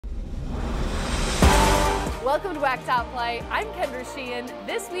Welcome to WAC Top Play. I'm Kendra Sheehan.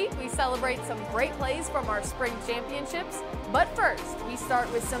 This week we celebrate some great plays from our spring championships, but first we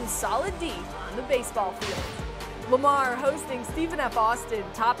start with some solid D on the baseball field. Lamar hosting Stephen F. Austin,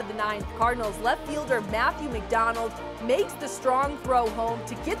 top of the ninth. Cardinals left fielder Matthew McDonald makes the strong throw home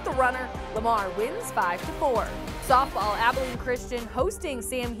to get the runner. Lamar wins 5-4. Softball, Abilene Christian hosting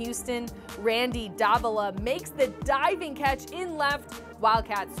Sam Houston. Randy Davila makes the diving catch in left.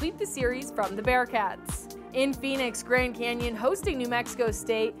 Wildcats sweep the series from the Bearcats. In Phoenix, Grand Canyon hosting New Mexico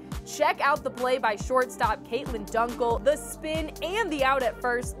State. Check out the play by shortstop Caitlin Dunkel, the spin and the out at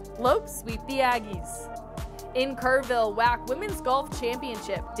first. Lopes sweep the Aggies. In Kerrville, WAC Women's Golf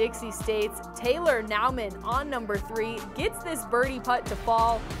Championship, Dixie State's Taylor Nauman on number 3 gets this birdie putt to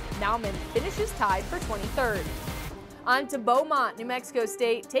fall. Nauman finishes tied for 23rd. On to Beaumont, New Mexico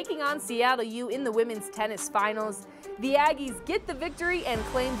State, taking on Seattle U in the women's tennis finals. The Aggies get the victory and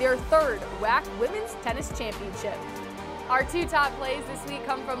claim their 3rd WAC Women's Tennis Championship. Our 2 top plays this week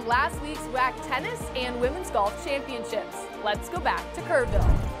come from last week's WAC Tennis and Women's Golf Championships. Let's go back to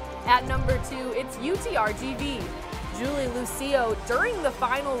Kerrville. At number 2, it's UTRGV. Julie Lucio, during the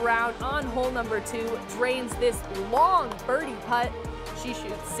final round on hole number 2, drains this long birdie putt. She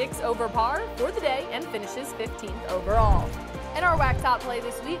shoots 6 over par for the day and finishes 15th overall. And our WAC top play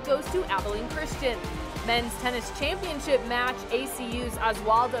this week goes to Abilene Christian. Men's tennis championship match, ACU's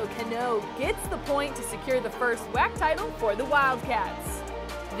Oswaldo Cano gets the point to secure the first WAC title for the Wildcats.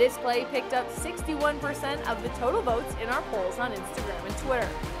 This play picked up 61% of the total votes in our polls on Instagram and Twitter.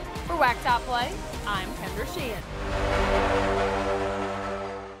 For WAC Top Play, I'm Kendra Sheehan.